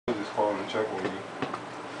check on you.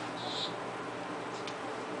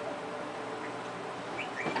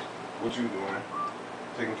 What you doing?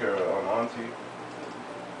 Taking care of auntie?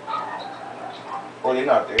 Oh, they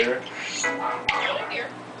not there? They're here.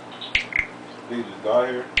 They just got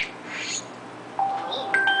here?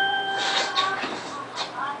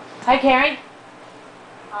 Hi, Carrie.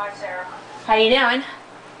 Hi, Sarah. How you doing?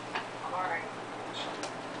 I'm alright.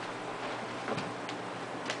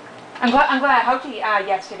 I'm glad I hugged you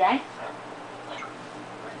yesterday.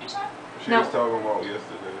 What did you say? She No. was talking about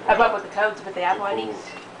yesterday. About with the codes with the Apple IDs.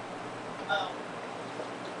 Oh.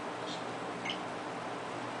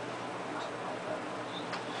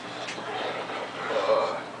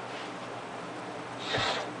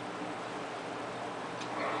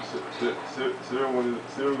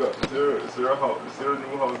 Sarah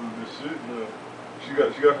new house is the shit now. She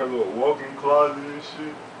got her little walk-in closet and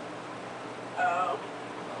shit. Oh.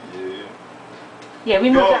 Yeah. Yeah, we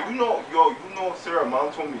moved out. You know, Sarah,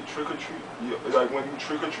 mom told me trick or treat. Yeah, like when you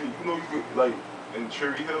trick or treat, you know, you get like in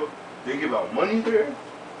Cherry Hill, they give out money there.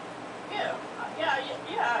 Yeah.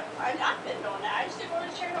 I've been doing that. I used to go to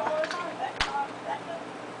Cherry Hill all the time.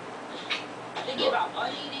 They give out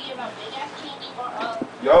money. They give out big ass candy bar.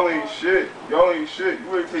 Y'all ain't shit.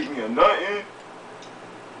 You ain't take me a nothing.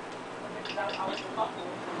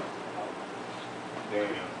 Damn.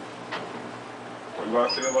 Why you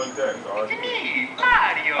gotta say it like that, God?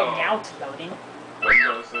 Oh, now it's loading. What you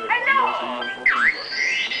gotta say? You don't fuck with me like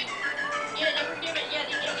Yeah, they were giving. Yeah,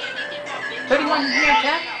 they give out big. 31 here,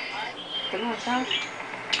 Jeff. 31 sound.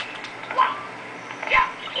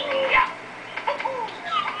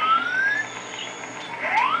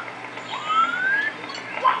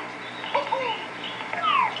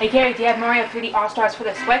 Hey, Carrie, do you have Mario 3D All-Stars for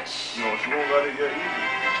the Switch? No, she won't let it get easy.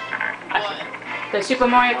 The Super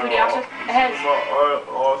Mario 3D All-Stars? It has...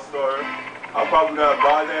 All-Star. I probably gotta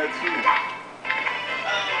buy that too. No,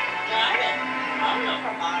 I don't know if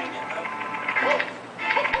I'm buying it though.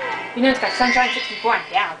 You know it's got Sunshine 64 and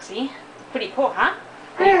Galaxy. Pretty cool, huh?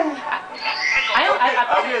 I'm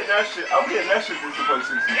getting that shit. I'm getting that shit just to play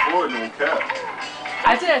 64, no cap.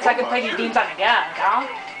 I said it's like I can play these games on the go, dog.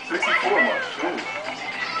 64 my shit.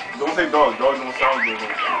 Don't say dog. Dog don't sound good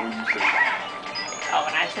when you say. Oh,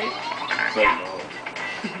 when I say? Say no.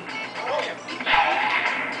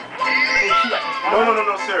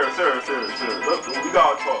 No, Sarah. Look, we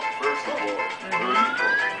gotta talk, first of all.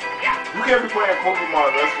 You can't be playing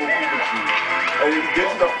Pokemon Let's Go Pikachu, and you get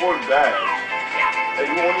to the 4th badge, and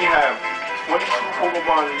you only have 22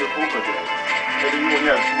 Pokemon in your Pokedex, and then you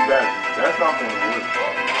only have 2 badges. That's not gonna work.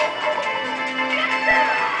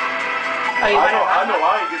 Oh, you want I know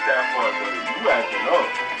I ain't get that far, but you acting up.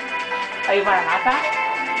 Oh, you want a hot pack?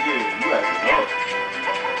 Yeah, you acting up.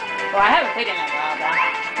 Well, I haven't played it in a while, though.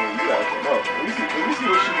 Well, you acting up. Let me see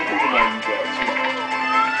what shitty Pokemon you got, too.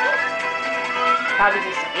 Probably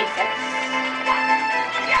just the basics.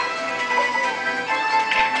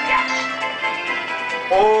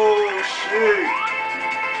 Oh, shit.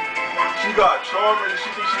 She got Charmander. She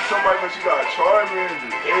thinks she's somebody, but she got Charmander.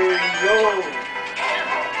 Hey, yo.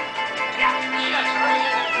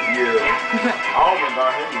 Yeah. I don't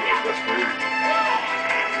got him yet. That's crazy.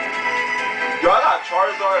 Yo, I got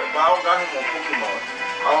Charizard, but I don't got him on Pokemon.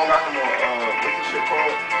 I don't got him on, what's the shit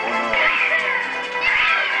called? On,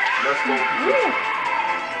 Let's Go Pikachu.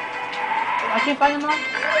 I can't find him on?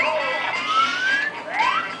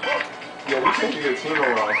 Yeah, we can't get your team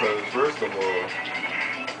around, because first of all,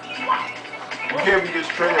 you can't be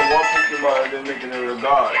just training one Pokemon and then making it a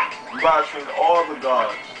god. You gotta train all the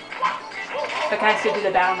gods. But can I still do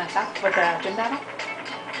the battle myself with the gym battle?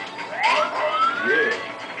 Yeah.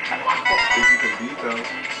 If you can beat them.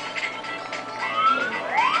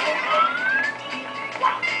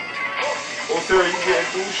 Oh, Sarah, you getting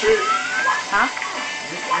through shit? Huh?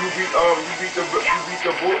 You beat the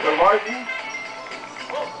rival?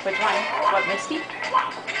 Which one? What, Misty?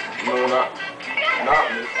 No, not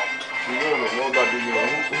Misty. You don't know about the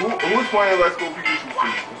who's playing Let's Go Pikachu for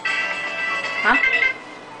you? Huh?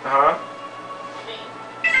 Huh?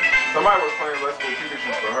 Somebody was playing Let's Go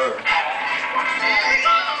Pikachu for her.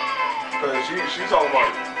 Cause she's talking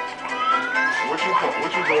about what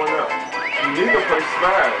you doing now? You need to play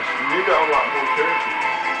Smash. You need to unlock more characters.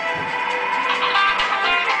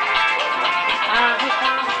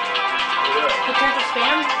 Who cancel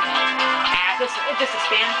spam? It's just a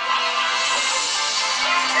spam.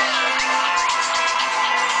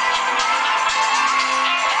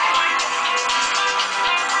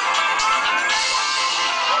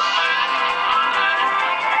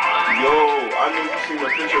 Yo, I know you seen a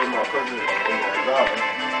picture of my cousin in that guy.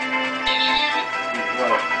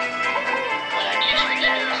 Right.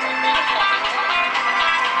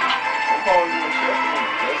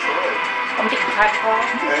 had to call?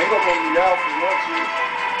 Yeah, ain't gonna put me out if you want to.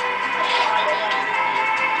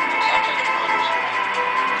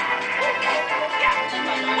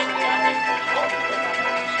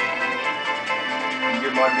 You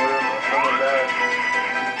get my daughter coming back.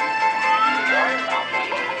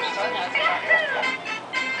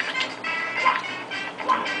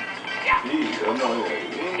 No, you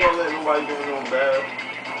ain't gonna let nobody do no bad.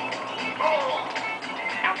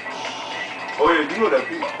 Oh yeah, you know that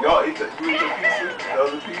pizza. Y'all ate that? You ate the pizza? The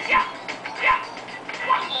other pizza?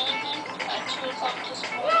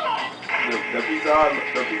 The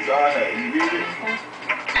pizza I had. You eat it?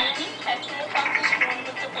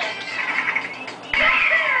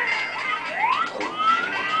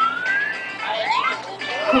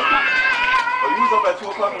 Oh, you was up at 2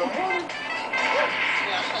 o'clock in the morning?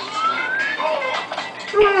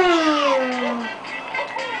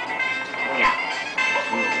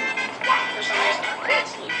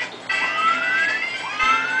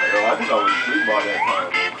 I think I was asleep by that time.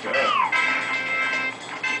 Okay.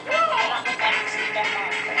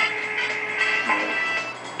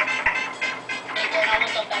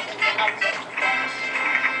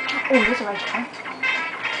 Oh, this is right time.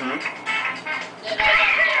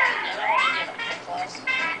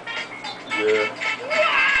 Yeah.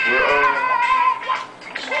 We're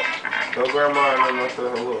tell grandma and then let's say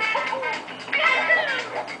hello.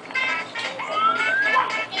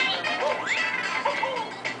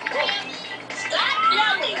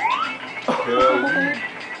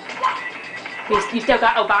 You still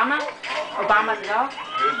got Obama? Obama's as well?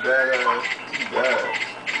 His badass. He's bad.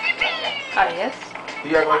 Oh, yes? He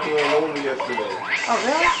act like he ain't know me yesterday. Oh,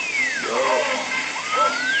 really? Yo.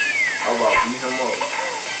 I'm about to beat him up.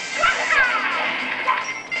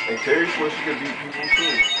 And Terry swears she can beat people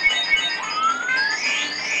too.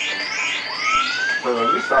 So let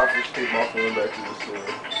me stop and take my phone back to the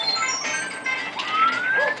store.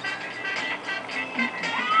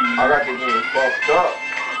 I got the game fucked up.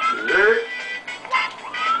 Yeah.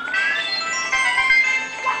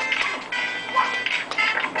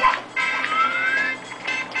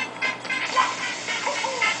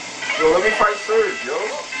 Yo, let me fight Surge, yo.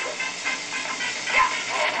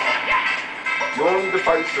 You don't need to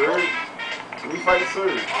fight Surge. Let me fight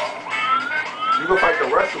Surge. You can fight the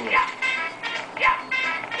rest of them.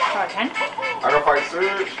 Oh, I can? I can fight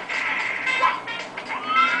Surge.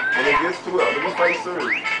 When it gets to it, let me fight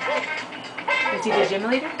Surge. Is he the gym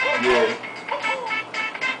leader? Yeah.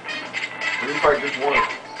 Let me fight this one.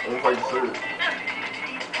 Let me fight Surge.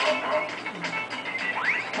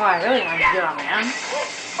 Oh, I really want to do it, man.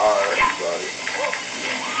 Alright, got it.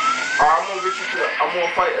 Alright, I'm gonna get you to I'm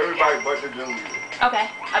gonna fight everybody but the gym leader. Okay,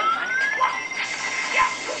 I'll be fine.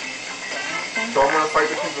 So I'm gonna fight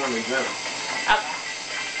the people in the gym. Okay.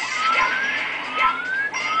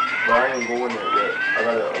 But I ain't going there yet. I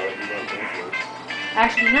gotta do one thing first.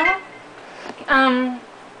 Actually, you know what?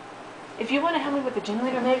 If you want to help me with the gym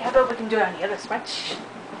leader, maybe how about we can do it on the other switch?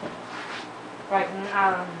 Right,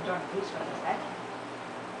 during the police switch instead.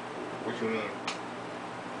 What you mean?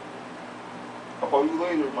 I'll call you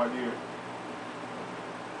later, my dear.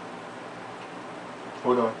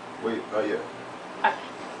 Hold on. Wait, not yet. Okay.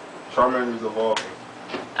 Charmander's evolving.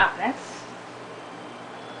 Oh, that's...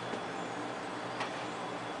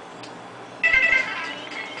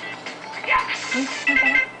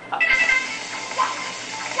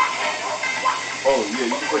 Oh, yeah,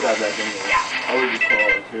 you can put that back in there. I already just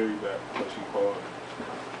called Carrie back when she called.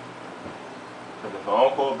 And if I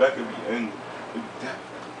don't call back, it'll be ended. It'll be dead.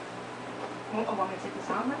 Want me to take this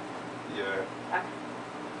on? Yeah. Okay.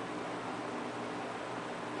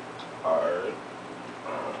 Alright.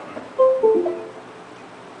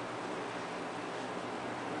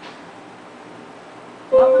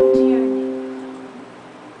 Welcome to your name.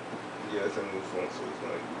 Yeah, it's a new phone, so it's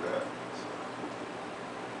gonna do that.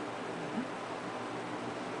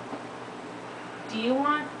 Do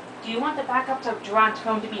you want the backups of Jeron's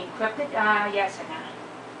phone to be encrypted? Yes or no?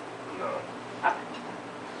 No. Okay.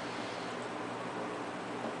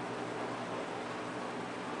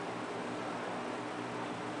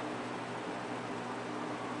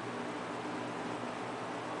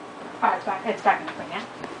 Alright, it's back in the thing, yeah?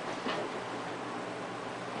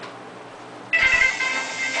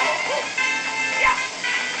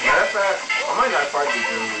 Matter of fact, I might not fight the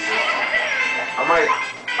gym leader.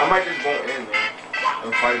 I might just go in there and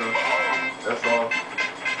fight him. That's all.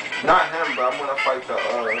 Not him, but I'm gonna fight the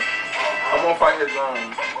I'm gonna fight his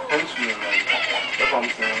henchman. Like, that's what I'm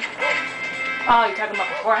saying. Oh, you're talking about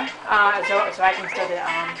before? So I can still do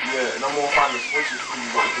Yeah, and I'm gonna find the switches for you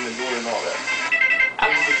what you can do and all that. So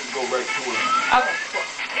you can just go right to it. Okay, cool.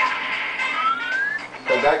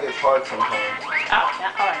 Cause that gets hard sometimes. Oh,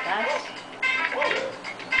 that, alright, that's...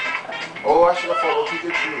 Yeah. Oh, I should have fought with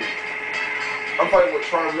Pikachu. I'm fighting with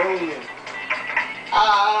Charmeleon.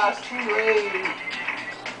 Ah, it's too late.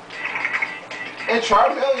 And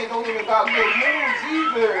Charmeleon don't even got good moves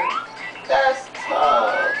either. That's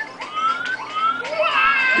tough.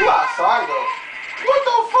 You got side up. What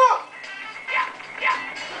the fuck?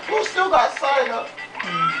 Who still got side up?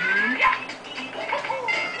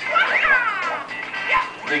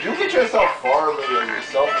 Did you get yourself farther than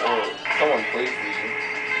yourself or someone played for you?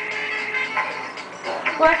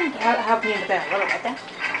 Well, I can help me in the bed a little bit then.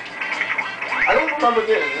 I don't remember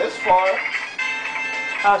getting this far.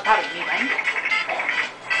 Oh, it's probably me then.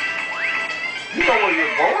 You know where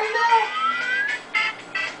you're going now?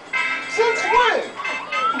 Since when?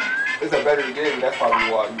 It's a better game, that's probably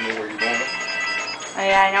why you know where you're going. Oh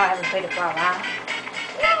yeah, I know I haven't played it for a while.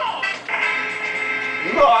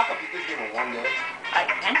 You know I could beat this game in one day. I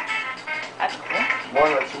can. That's cool.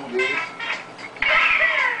 1 or 2 days.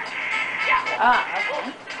 Ah,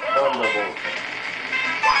 okay. Thunderbolt.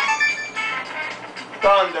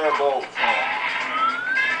 Thunderbolt.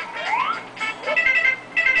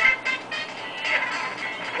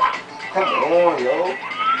 Come on, yo.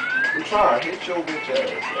 I'm trying to hit your bitch ass.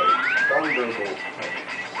 Like, Thunderbolt.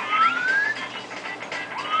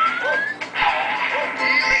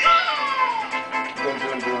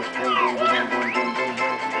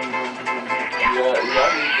 Yeah, I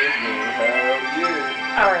need this game. Hell yeah.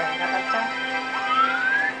 Alright, I got that stuff.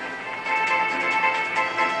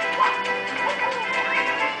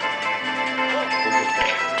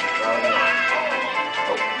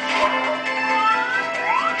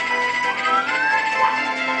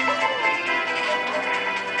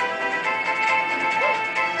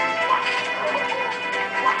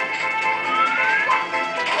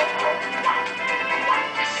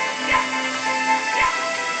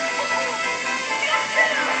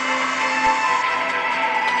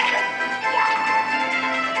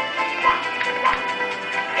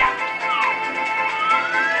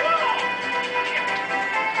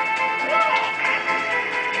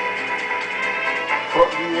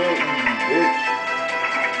 Fuck you in, easy bitch.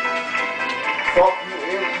 Fuck you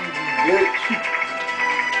in, easy bitch.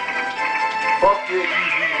 Fuck you,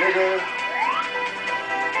 easy nigga.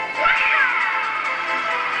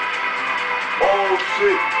 Oh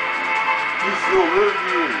shit. He still live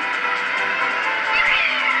here.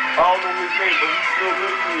 I don't know his name, but he still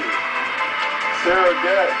live here. Sarah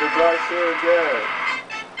Gad, the guy Sarah Gad.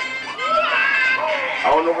 I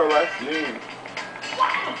don't know her last name.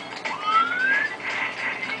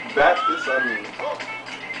 Baptist, I mean.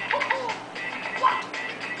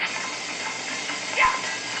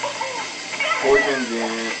 Poison,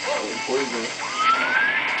 then. Poison.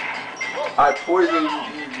 I poison you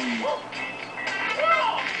easy.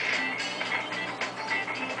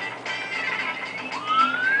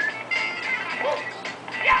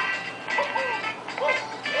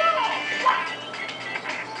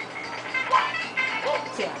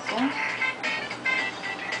 Yeah,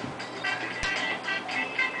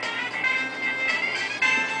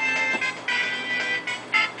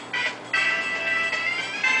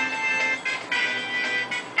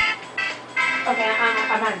 okay,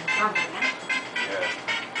 I'm on now. Yeah.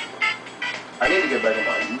 I need to get back on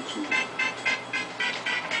my YouTube.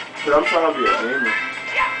 Cause I'm trying to be a gamer.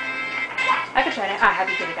 I could try it. Have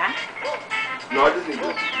you get it back? No, I just need to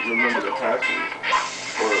remember the password.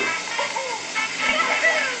 Or...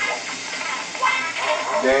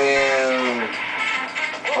 Damn.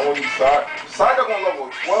 Only side. Side up on level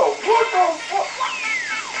 12. What the fuck?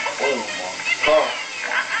 Oh my god.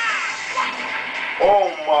 Oh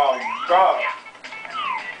my god.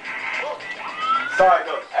 Side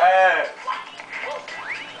up ass.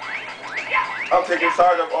 I'm taking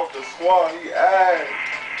side up off the squad. He ass.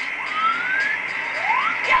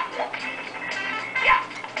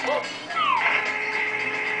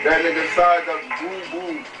 That nigga side up boo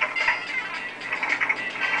boo.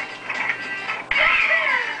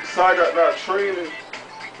 Side up not training.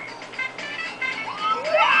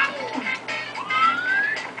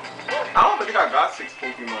 I don't think I got 6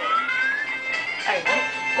 Pokemon.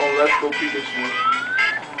 Oh, let's go Pikachu.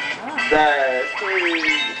 That's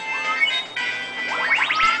crazy.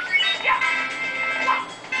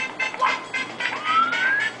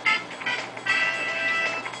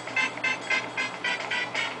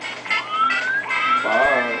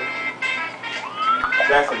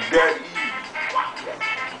 That's a dead easy.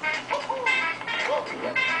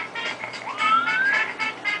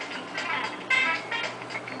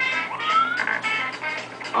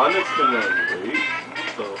 Onyx can run, wait.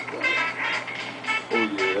 So, oh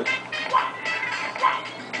yeah.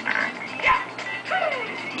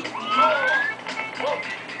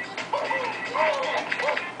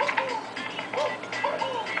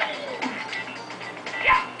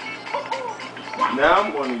 Now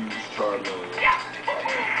I'm going to use Charmeleon.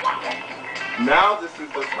 Now this is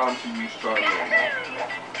the time to use Charmeleon.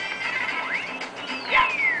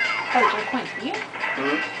 Oh, is there coins for you?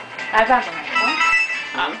 Hmm? I found the right one.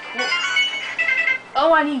 Hmm? Cool.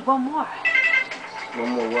 Oh, I need one more.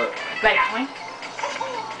 One more what? Red coin.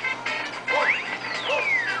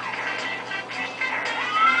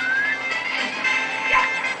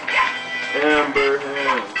 Amber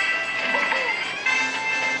Hands.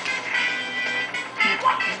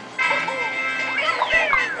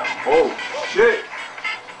 Oh, shit.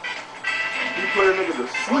 He put a nigga to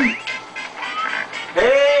sleep.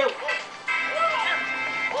 Hey!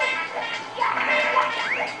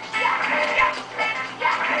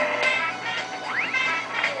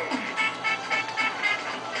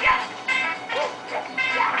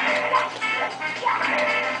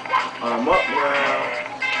 I'm up now.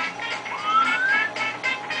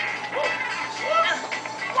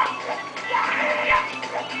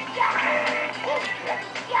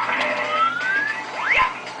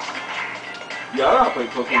 Yeah, I gotta play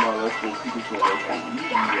Pokemon Let's Go Pikachu and Let's Go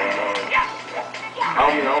Eevee on I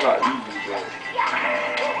mean, I don't got Eevee, but...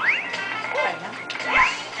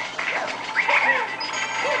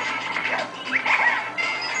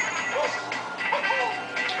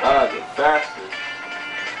 I gotta get faster.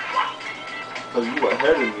 Cause you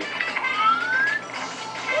ahead of me.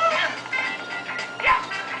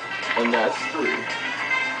 And that's 3.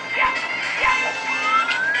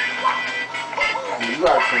 You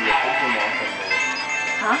gotta change your Pokemon somewhere.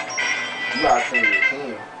 Huh? You gotta change your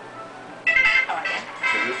team. Oh, I did.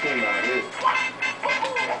 Cause your team not it.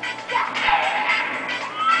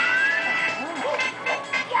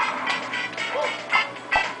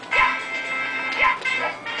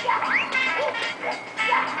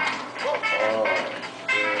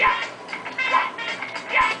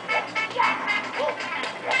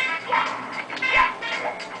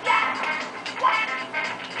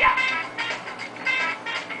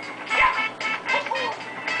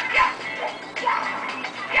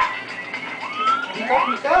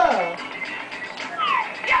 Go.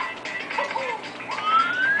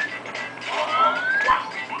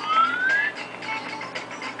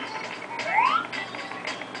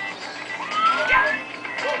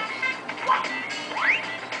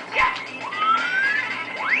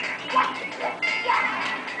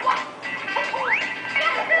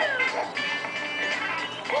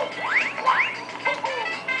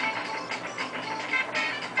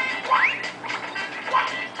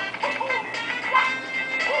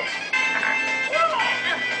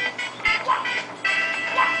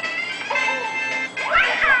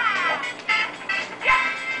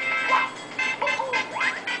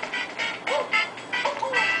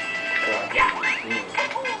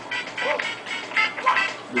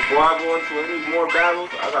 Before I go into any more battles,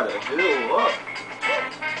 I gotta heal up.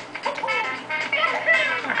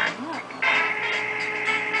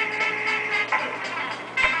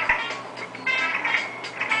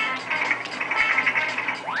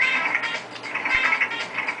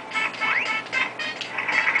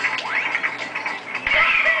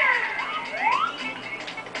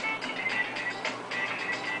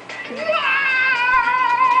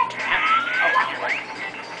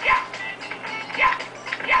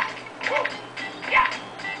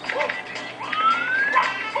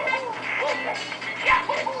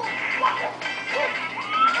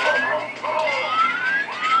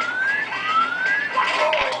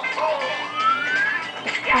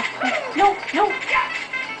 No.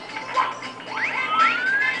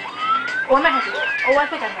 Oh, I might have to. Oh, I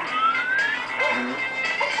think I know.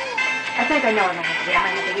 I think I know what I have to do. I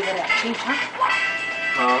might have to give it a change, huh?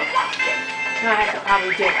 Huh? No, I have to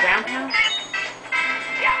probably do a ground pound.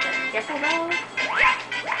 Careful though.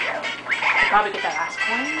 I'll probably get that last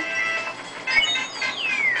coin.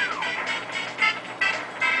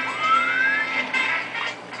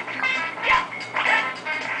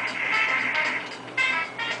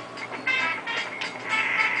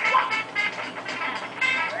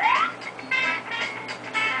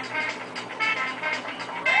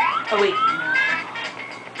 Oh wait, no.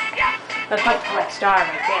 That's like the correct star right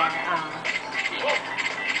there.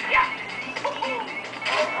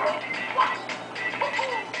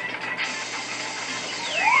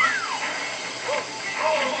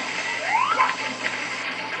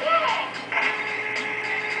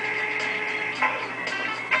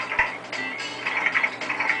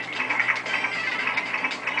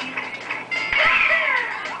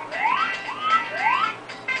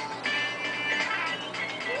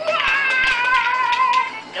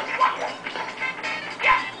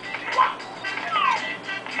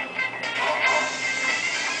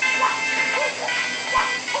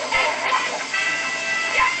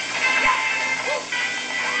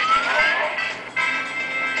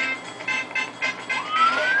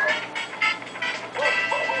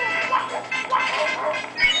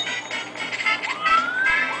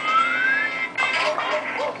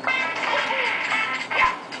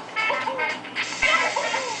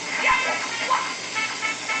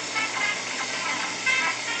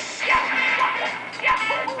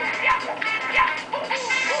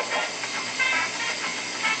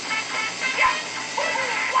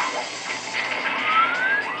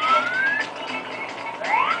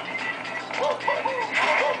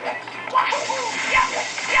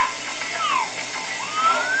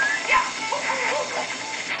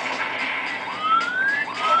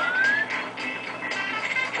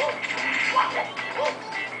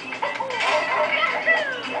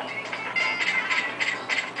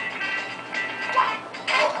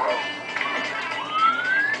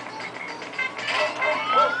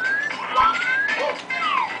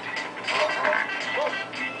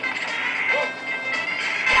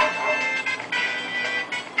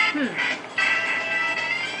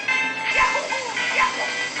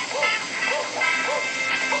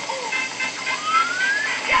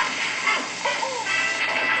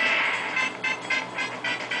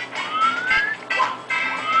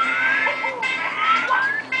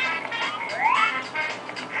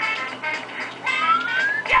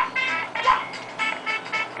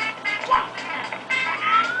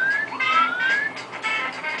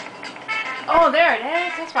 Oh, there it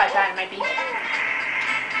is. That's why I thought it might be.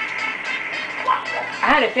 I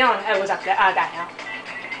had a feeling it was up there, that hill.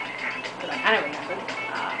 Because I kind of remembered.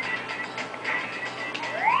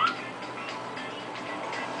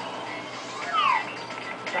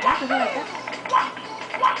 But how to do like this?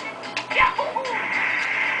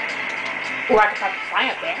 Or I could try to fly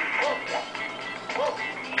up there.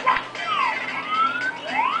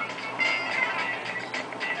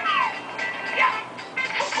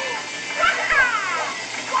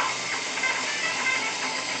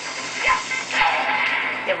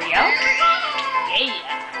 There we go. Yeah.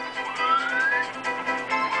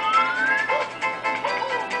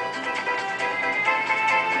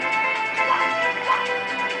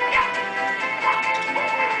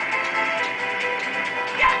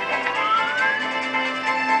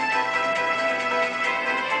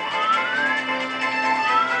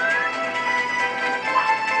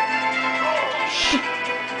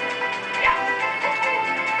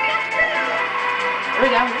 Here we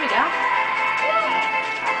go, here we go.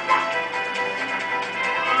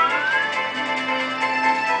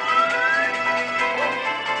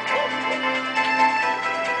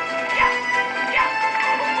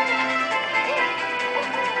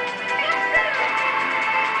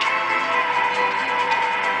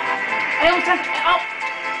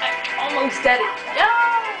 I almost did it. No!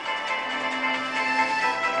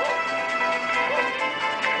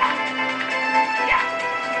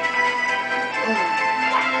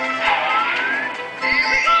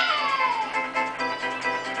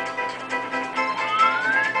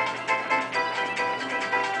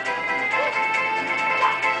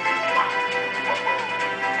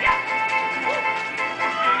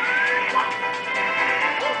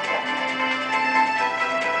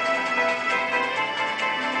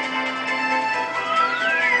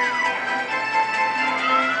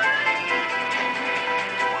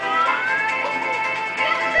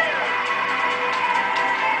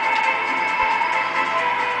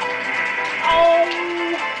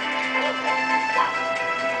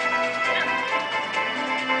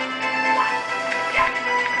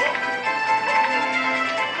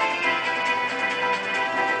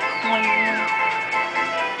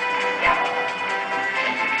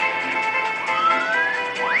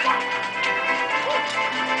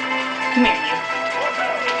 Come here, you.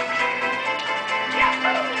 Yeah!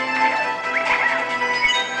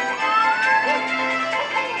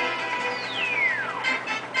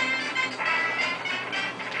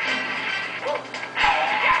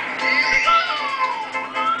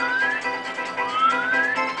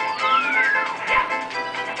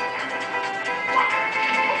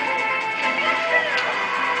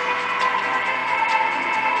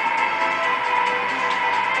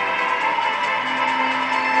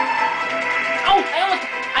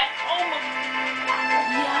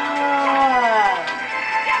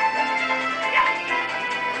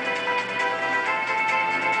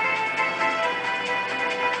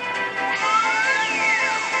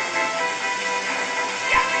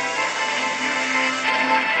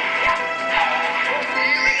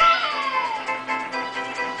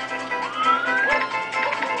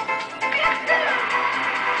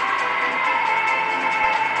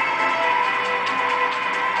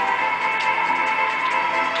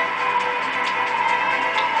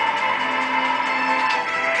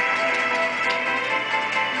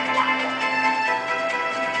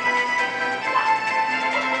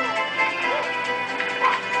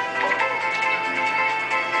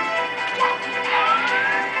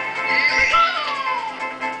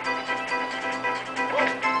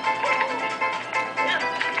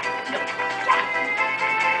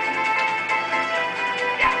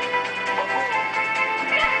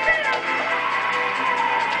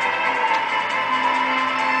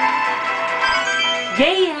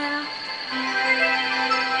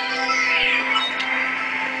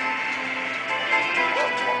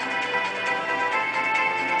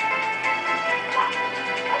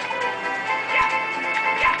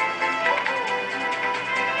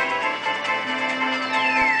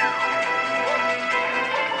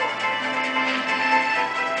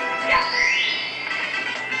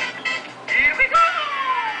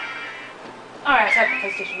 Alright, so I have the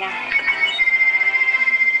PlayStation now.